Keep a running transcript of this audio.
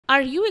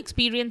Are you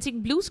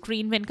experiencing blue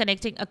screen when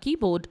connecting a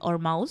keyboard or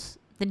mouse?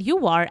 Then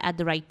you are at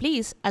the right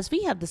place, as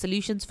we have the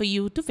solutions for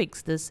you to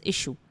fix this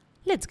issue.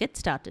 Let's get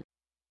started.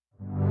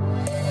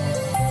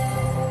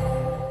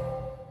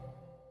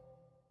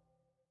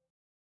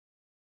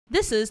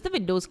 This is the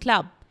Windows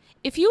Club.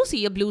 If you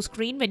see a blue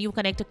screen when you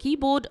connect a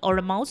keyboard or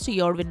a mouse to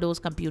your Windows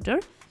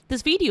computer,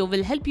 this video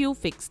will help you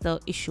fix the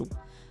issue.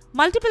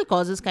 Multiple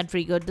causes can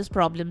trigger this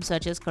problem,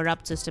 such as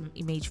corrupt system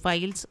image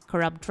files,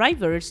 corrupt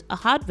drivers, a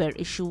hardware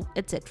issue,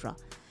 etc.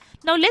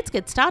 Now let's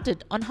get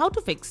started on how to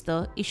fix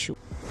the issue.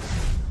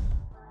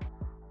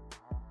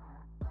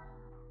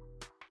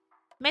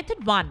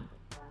 Method 1.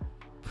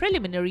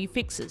 Preliminary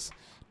fixes.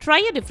 Try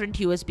a different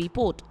USB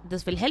port.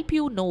 This will help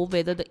you know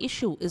whether the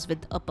issue is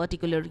with a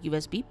particular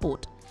USB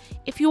port.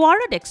 If you are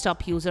a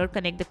desktop user,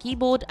 connect the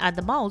keyboard and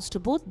the mouse to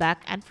both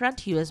back and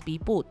front USB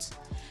ports.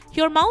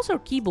 Your mouse or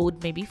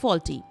keyboard may be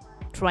faulty.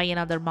 Try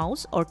another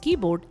mouse or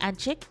keyboard and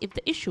check if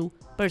the issue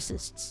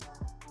persists.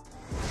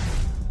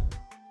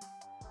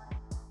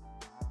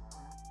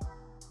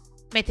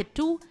 Method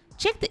 2.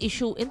 Check the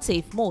issue in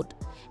safe mode.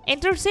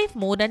 Enter safe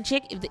mode and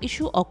check if the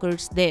issue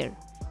occurs there.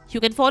 You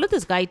can follow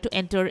this guide to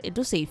enter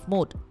into safe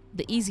mode.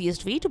 The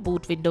easiest way to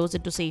boot Windows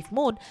into safe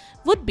mode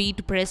would be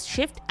to press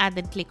Shift and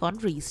then click on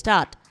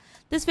Restart.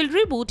 This will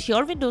reboot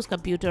your Windows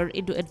computer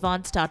into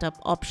Advanced Startup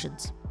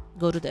options.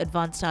 Go to the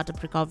Advanced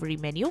Startup Recovery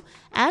menu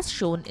as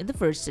shown in the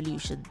first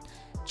solution.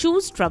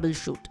 Choose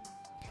Troubleshoot.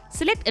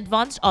 Select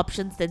Advanced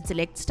Options, then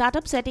select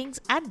Startup Settings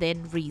and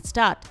then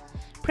Restart.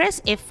 Press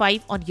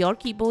F5 on your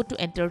keyboard to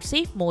enter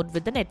safe mode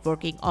with the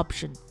networking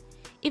option.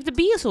 If the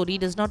BSOD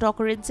does not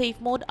occur in safe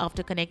mode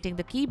after connecting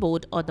the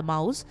keyboard or the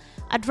mouse,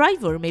 a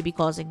driver may be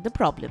causing the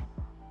problem.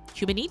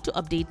 You may need to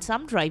update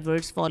some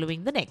drivers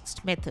following the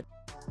next method.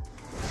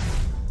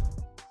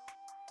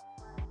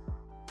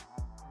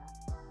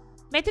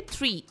 Method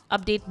 3.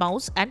 Update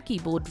mouse and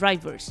keyboard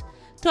drivers.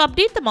 To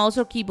update the mouse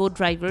or keyboard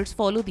drivers,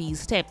 follow these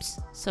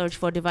steps. Search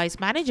for Device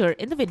Manager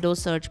in the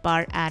Windows search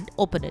bar and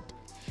open it.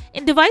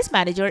 In Device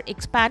Manager,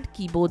 expand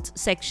Keyboards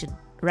section.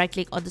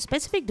 Right-click on the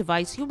specific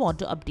device you want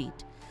to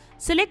update.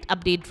 Select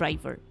Update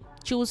Driver.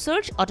 Choose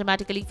Search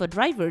automatically for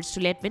drivers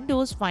to let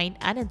Windows find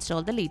and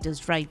install the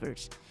latest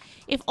drivers.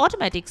 If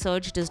Automatic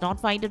Search does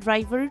not find a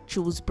driver,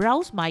 choose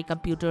Browse My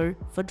Computer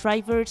for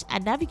drivers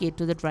and navigate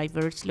to the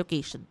driver's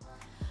location.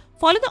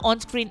 Follow the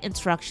on-screen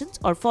instructions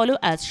or follow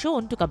as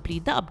shown to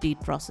complete the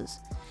update process.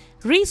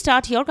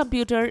 Restart your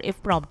computer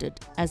if prompted,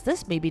 as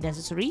this may be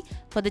necessary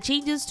for the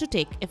changes to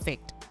take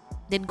effect.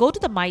 Then go to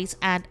the mice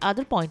and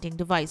other pointing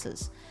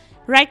devices.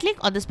 Right-click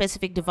on the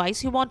specific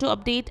device you want to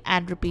update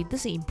and repeat the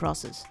same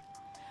process.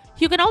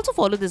 You can also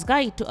follow this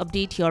guide to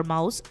update your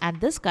mouse and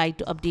this guide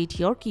to update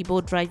your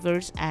keyboard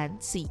drivers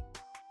and see.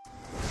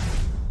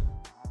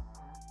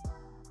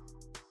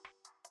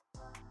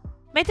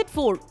 Method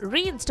 4.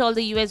 Reinstall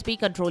the USB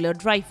controller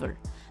driver.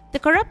 The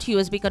corrupt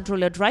USB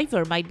controller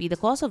driver might be the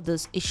cause of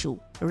this issue.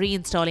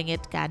 Reinstalling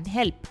it can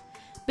help.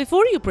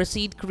 Before you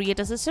proceed, create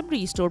a system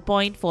restore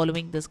point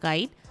following this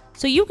guide,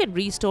 so you can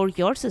restore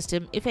your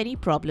system if any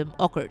problem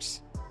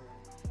occurs.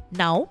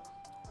 Now,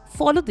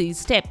 follow these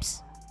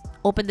steps.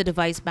 Open the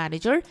Device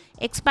Manager,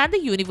 expand the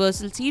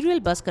Universal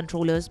Serial Bus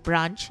Controllers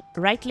branch,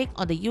 right-click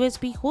on the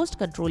USB host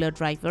controller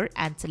driver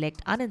and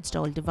select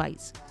Uninstall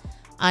Device.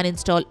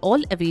 Uninstall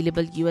all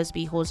available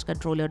USB host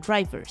controller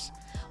drivers.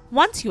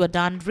 Once you are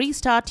done,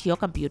 restart your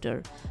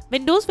computer.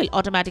 Windows will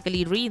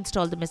automatically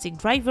reinstall the missing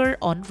driver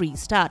on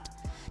restart.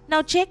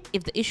 Now check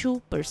if the issue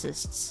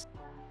persists.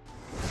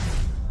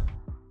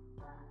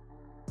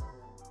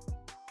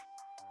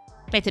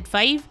 Method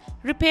 5.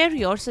 Repair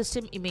your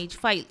system image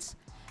files.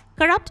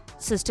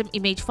 Corrupt system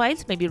image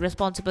files may be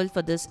responsible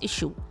for this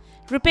issue.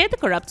 Repair the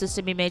corrupt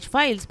system image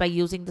files by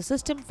using the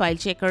System File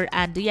Checker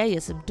and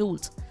DISM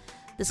tools.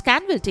 The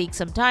scan will take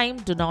some time,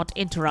 do not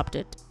interrupt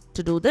it.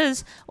 To do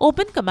this,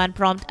 open Command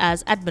Prompt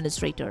as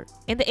Administrator.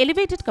 In the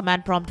elevated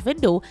Command Prompt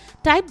window,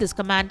 type this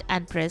command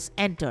and press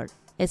Enter.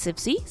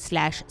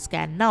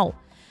 sfc/scan now.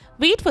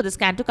 Wait for the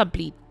scan to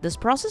complete. This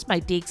process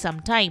might take some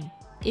time.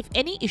 If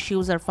any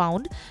issues are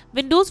found,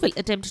 Windows will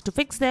attempt to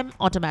fix them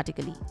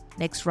automatically.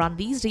 Next, run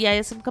these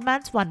DISM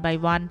commands one by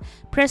one,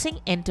 pressing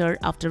Enter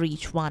after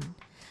each one.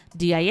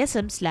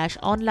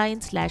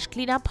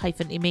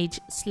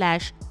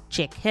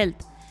 DISM/online/cleanup-image/check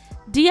health.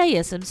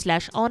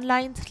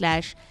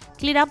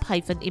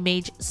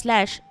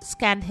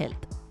 DISM/online/cleanup-image/scan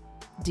health.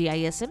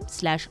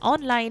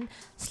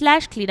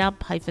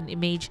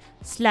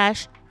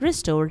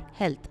 DISM/online/cleanup-image/restore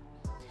health.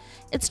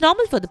 It's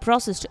normal for the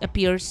process to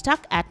appear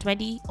stuck at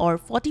 20 or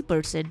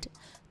 40%.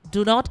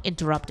 Do not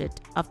interrupt it.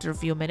 After a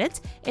few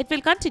minutes, it will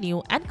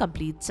continue and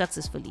complete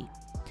successfully.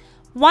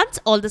 Once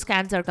all the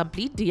scans are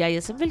complete,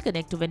 DISM will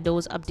connect to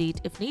Windows Update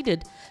if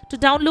needed to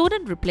download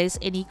and replace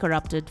any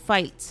corrupted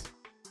files.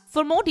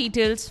 For more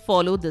details,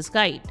 follow this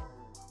guide.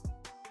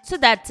 So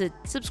that's it.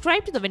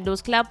 Subscribe to the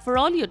Windows Club for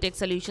all your tech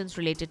solutions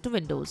related to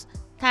Windows.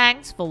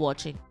 Thanks for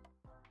watching.